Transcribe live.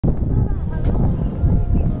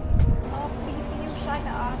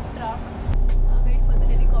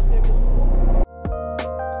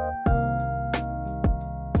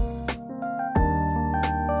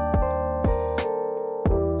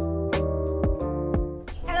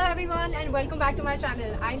and welcome back to my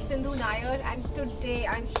channel. I'm Sindhu Nair, and today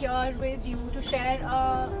I'm here with you to share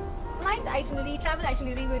a nice itinerary, travel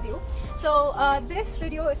itinerary with you. So this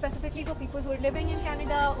video is specifically for people who are living in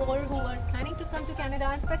Canada or who are planning to come to Canada,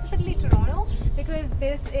 and specifically Toronto, because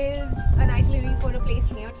this is an itinerary for a place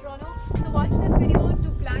near Toronto. So watch this video to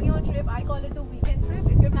plan your trip. I call it the weekend trip.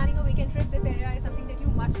 If you're planning a weekend trip, this area is something that you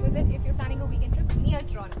must visit if you're planning a weekend trip near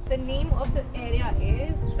Toronto. The name of the area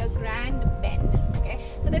is the Grand Bend. Okay,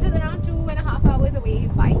 so this is around 2.5 hours away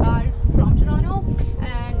by car from Toronto,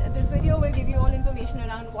 and this video will give you all information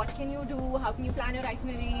around what can you do, how can you plan your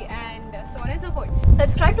itinerary, and so on and so forth.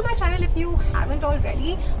 Subscribe to my channel if you haven't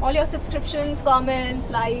already. All your subscriptions, comments,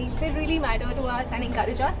 likes, they really matter to us and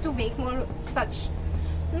encourage us to make more such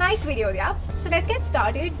nice videos. Yeah, so let's get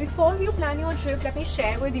started. Before you plan your trip, let me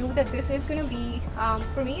share with you that this is going to be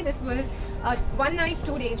for me, this was a 1 night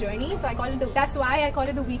 2 day journey. So I call it that's why I call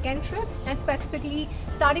it the weekend trip, and specifically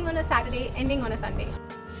starting on a Saturday, ending on a Sunday.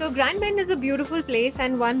 So Grand Bend is a beautiful place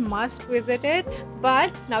and one must visit it,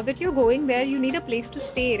 but now that you're going there, you need a place to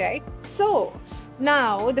stay, right? So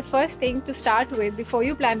now the first thing to start with before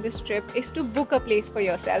you plan this trip is to book a place for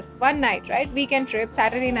yourself. 1 night, right? Weekend trip,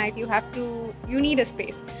 Saturday night, you need a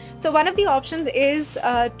space. So one of the options is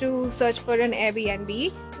to search for an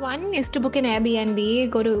Airbnb. One is to book an Airbnb.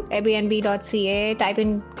 Go to airbnb.ca, type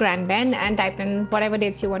in Grand Bend and type in whatever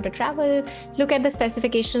dates you want to travel. Look at the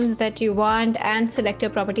specifications that you want and select your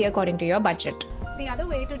property according to your budget. The other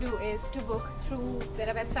way to do is to book through, there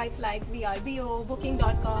are websites like VRBO,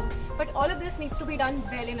 booking.com, but all of this needs to be done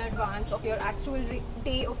well in advance of your actual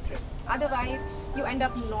day of trip. Otherwise, you end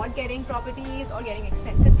up not getting properties or getting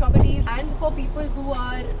expensive properties. And for people who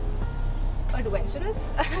are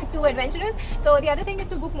too adventurous, so the other thing is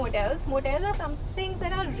to book motels. Motels are some things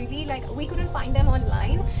that are really like, we couldn't find them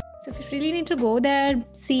online. So if you really need to go there,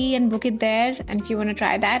 see and book it there, and if you want to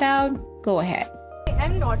try that out, go ahead.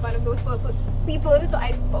 I'm not one of those people, so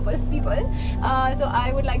I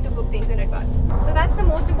would like to book things in advance. So that's the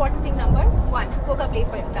most important thing. Number one, book a place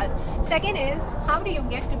for yourself. Second is, how do you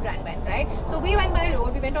get to Grand Bend, right? So we went by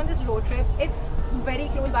road, we went on this road trip. It's very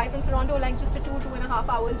close by from Toronto, like just a 2.5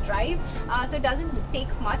 hours drive, so it doesn't take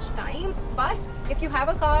much time. But if you have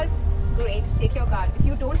a car, great, take your car. If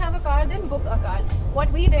you don't have a car, then book a car.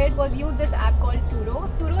 What we did was use this app called Turo.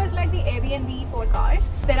 Turo is like the Airbnb for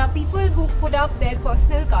cars. There are people who put up their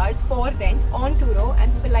personal cars for rent on Turo,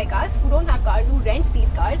 and people like us who don't have cars who rent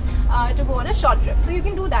these cars to go on a short trip. So you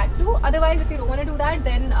can do that too. Otherwise, if you don't want to do that,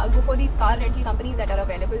 then go for these car rental companies that are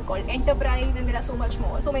available called Enterprise, and there are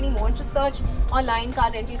so many more. Just search online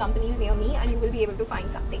car rental companies near me and you will be able to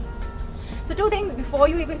find something. So two things before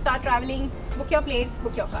you even start traveling: book your place,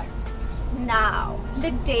 book your car. Now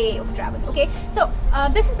the day of travel. Okay, so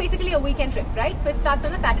this is basically a weekend trip, right? So it starts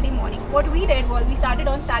on a Saturday morning. What we did was we started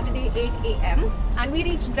on Saturday 8 a.m. and we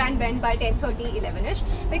reached Grand Bend by 10:30, 11ish,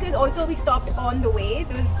 because also we stopped on the way.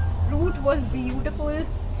 The route was beautiful,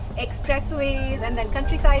 expressways and then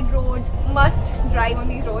countryside roads. Must drive on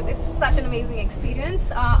these roads. It's such an amazing experience.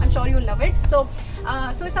 I'm sure you'll love it. So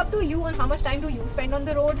it's up to you on how much time do you spend on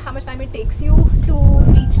the road, how much time it takes you to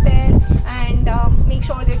reach there, and make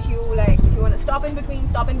sure that you, like, if you want to stop in between,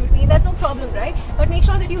 there's no problem, right? But make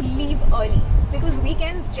sure that you leave early, because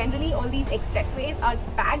weekends generally all these expressways are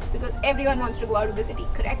packed because everyone wants to go out of the city,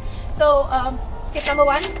 correct? So tip number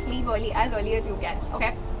one, leave early as you can.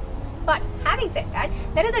 Okay, but having said that,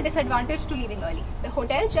 there is a disadvantage to leaving early. The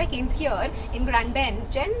hotel check-ins here in Grand Bend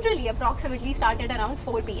generally approximately started around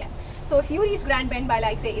 4 p.m. So if you reach Grand Bend by,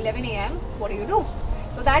 like, say 11 a.m, what do you do?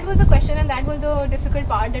 So that was the question, and that was the difficult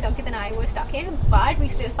part that Ankit and I were stuck in, but we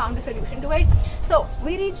still found a solution to it. So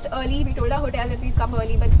we reached early. We told our hotel that we'd come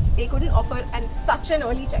early, but they couldn't offer such an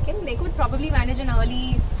early check-in. They could probably manage an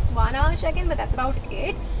early 1 hour check-in, but that's about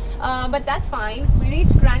it. But that's fine. We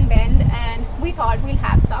reached Grand Bend and we thought we'll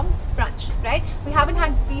have some brunch, right?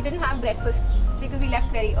 We didn't have breakfast because we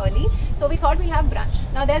left very early, so we thought we'll have brunch.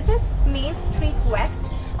 Now there's this Main Street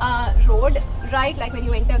West road, right? Like when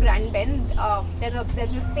you enter Grand Bend,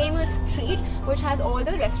 there's this famous street which has all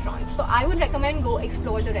the restaurants. So I would recommend go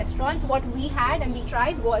explore the restaurants. What we had and we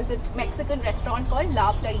tried was a Mexican restaurant called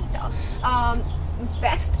La Playita.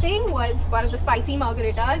 Best thing was one of the spicy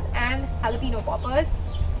margaritas and jalapeno poppers.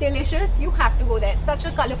 Delicious. You have to go there. It's such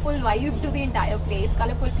a colorful vibe to the entire place.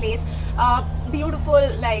 Colorful place, beautiful,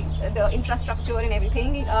 like the infrastructure and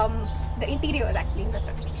everything. The interiors, actually,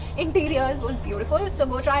 interiors was beautiful. So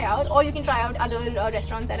go try out, or you can try out other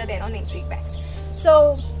restaurants that are there on Main Street West.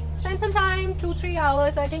 So spend some time, 2-3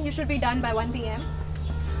 hours. I think you should be done by 1 p.m.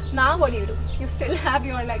 Now what do? You still have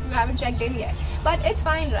your, like, you haven't checked in yet, but it's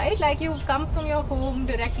fine, right? Like, you've come from your home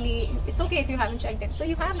directly, it's okay if you haven't checked in. So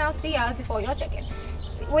you have now 3 hours before your check-in.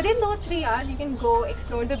 Within those 3 hours, you can go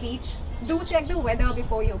explore the beach. Do check the weather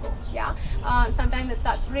before you go. Yeah, sometimes it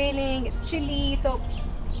starts raining, it's chilly, so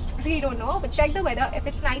really don't know, but check the weather. If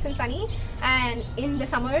it's nice and sunny, and in the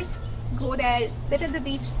summers, go there, sit at the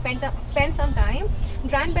beach, spend some time.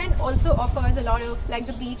 Grand Bend also offers a lot of, like,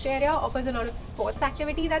 the beach area offers a lot of sports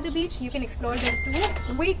activities at the beach. You can explore them too.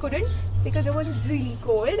 We couldn't because it was really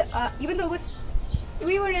cold, even though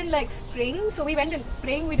we were in, like, spring, so we went in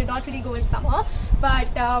spring. We did not really go in summer, but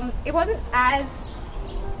it wasn't as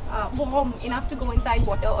warm enough to go inside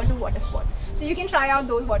water or do water sports, so you can try out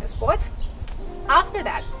those water sports. After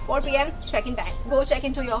that, 4 p.m. check-in time. Go check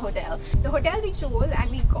into your hotel. The hotel we chose, and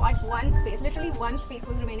we got one space, literally one space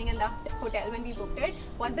was remaining in the hotel when we booked it,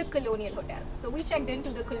 was the Colonial Hotel. So we checked into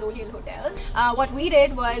the Colonial Hotel. What we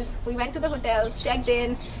did was, we went to the hotel, checked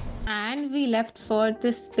in, and we left for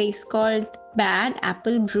this space called Bad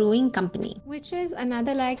Apple Brewing Company, which is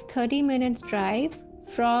another like 30 minutes drive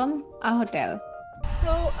from our hotel.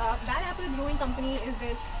 So Bad Apple Brewing Company is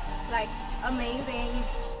this, like, amazing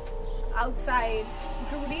outside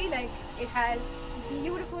brewery. Like, it has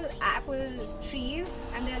beautiful apple trees,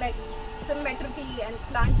 and they're, like, symmetrically and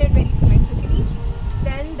planted very symmetrically.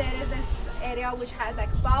 Then there is this area which has,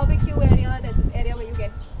 like, barbecue area. There's this area where you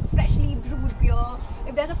get freshly brewed beer.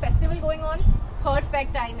 If there's a festival going on,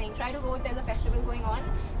 perfect timing. Try to go if there's a festival going on.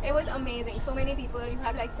 It was amazing. So many people. You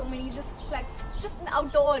have, like, so many just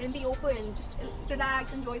outdoor in the open. Just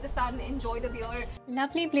relax, enjoy the sun, enjoy the beer.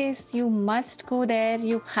 Lovely place. You must go there.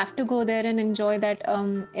 You have to go there and enjoy that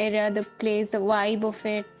area, the place, the vibe of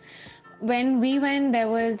it. When we went, there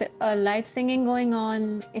was a live singing going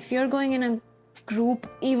on. If you're going in a group,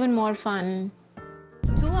 even more fun.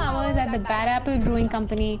 2 hours at the Bad Apple Brewing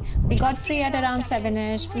Company. We got free at around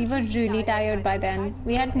 7ish. We were really tired by then.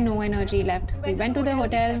 We had no energy left. We went to the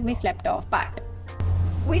hotel, we slept off. But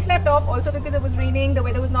we slept off also because it was raining. The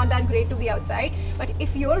weather was not that great to be outside. But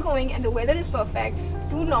if you're going and the weather is perfect,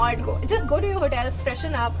 do not go. Just go to your hotel,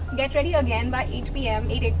 freshen up, get ready again by 8 p.m,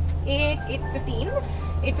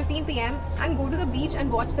 8:15 p.m, and go to the beach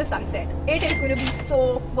and watch the sunset. It is going to be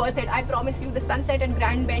so worth it. I promise you, the sunset at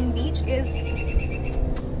Grand Bend Beach is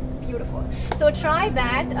beautiful. So try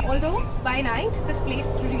that. Although by night this place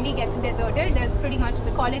really gets deserted, there's pretty much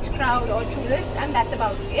the college crowd or tourists, and that's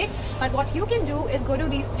about it. But what you can do is go to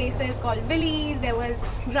these places called Willie's. There was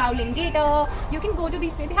Growling Gator. You can go to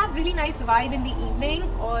these places. They have really nice vibe in the evening,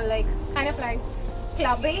 or like kind of like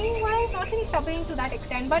clubbing vibe, not really clubbing to that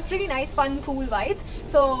extent, but really nice, fun, cool vibes.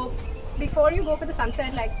 So before you go for the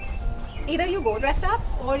sunset, like, either you go dressed up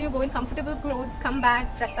or you go in comfortable clothes, come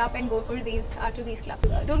back, dress up, and go for these to these clubs.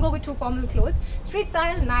 Don't go with too formal clothes. Street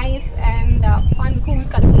style, nice and fun, cool,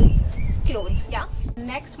 colorful clothes. Yeah.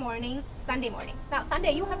 Next morning, Sunday morning. Now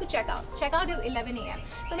Sunday you have to check out. Check out is 11 a.m.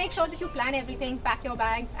 So make sure that you plan everything, pack your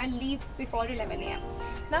bags, and leave before 11 a.m.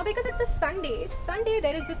 Now because it's a Sunday,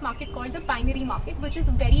 there is this market called the Pinery Market, which is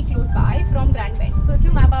very close by from Grand Bend. So if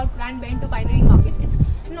you map out Grand Bend to Pinery Market, it's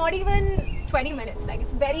not even 20 minutes, like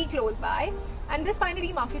it's very close by. And this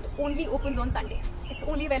Pinery Market only opens on Sundays. It's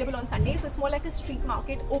only available on Sundays, so it's more like a street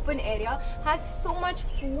market, open area. Has so much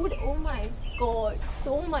food. Oh my god,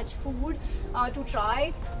 so much food to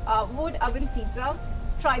try. Wood oven pizza.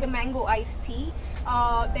 Try the mango iced tea.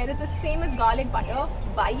 There is this famous garlic butter.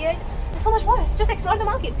 Buy it. There's so much more. Just explore the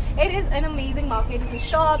market. It is an amazing market. You can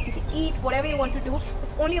shop, you can eat, whatever you want to do.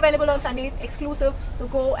 It's only available on Sundays, exclusive. So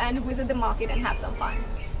go and visit the market and have some fun.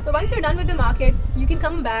 So once you're done with the market, you can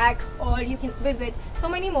come back, or you can visit so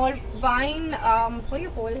many more wineries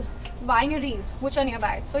which are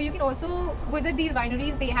nearby. So you can also visit these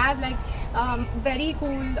wineries. They have like very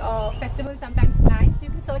cool festivals sometimes planned. So you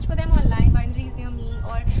can search for them online, wineries near me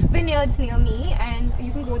or vineyards near me, and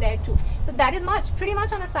you can go there too. So that is pretty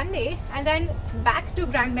much on a Sunday. And then back to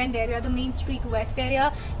Grand Bend area, the Main Street West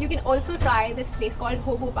area, you can also try this place called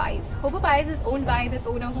Hobo Pies. Hobo Pies is owned by this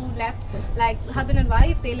owner who left, like husband and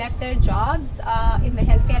wife, they left their jobs in the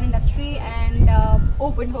healthcare industry and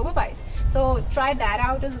opened Hobo Pies. So try that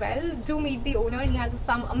out as well. Do meet the owner. He has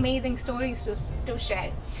some amazing stories to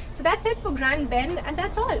share. So that's it for Grand Bend, and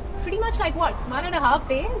that's all. Pretty much like what, 1.5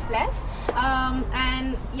 days less.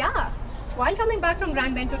 And yeah, while coming back from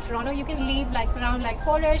Grand Bend to Toronto, you can leave like around like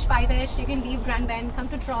 4ish, 5ish. You can leave Grand Bend, come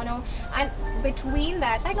to Toronto, and between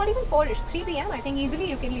that, like not even 4ish, 3 p.m. I think easily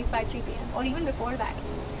you can leave by 3 p.m. or even before that.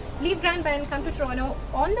 Leave Grand Bend, come to Toronto.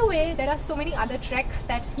 On the way, there are so many other treks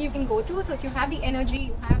that you can go to. So if you have the energy,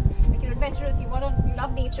 you have like you're adventurous, you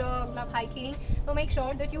love nature, love hiking, so make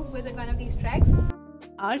sure that you visit one of these treks.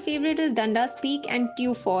 Our favorite is Dundas Peak and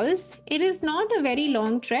Tew Falls. It is not a very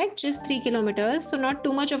long trek, just 3 kilometers, so not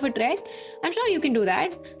too much of a trek. I'm sure you can do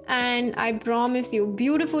that, and I promise you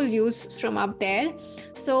beautiful views from up there.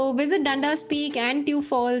 So visit Dundas Peak and Tew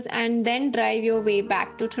Falls and then drive your way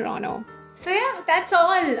back to Toronto. So yeah, that's all.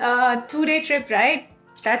 2-day trip, right?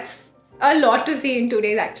 That's a lot to see in 2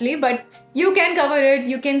 days actually, but you can cover it,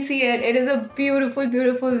 you can see it. It is a beautiful,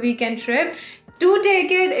 beautiful weekend trip. Do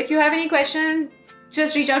take it. If you have any questions,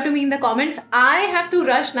 just reach out to me in the comments. I have to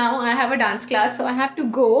rush now. I have a dance class, so I have to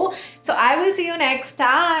go. So I will see you next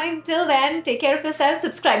time. Till then, take care of yourself.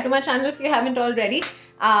 Subscribe to my channel if you haven't already.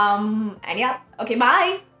 And yeah, okay,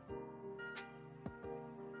 bye.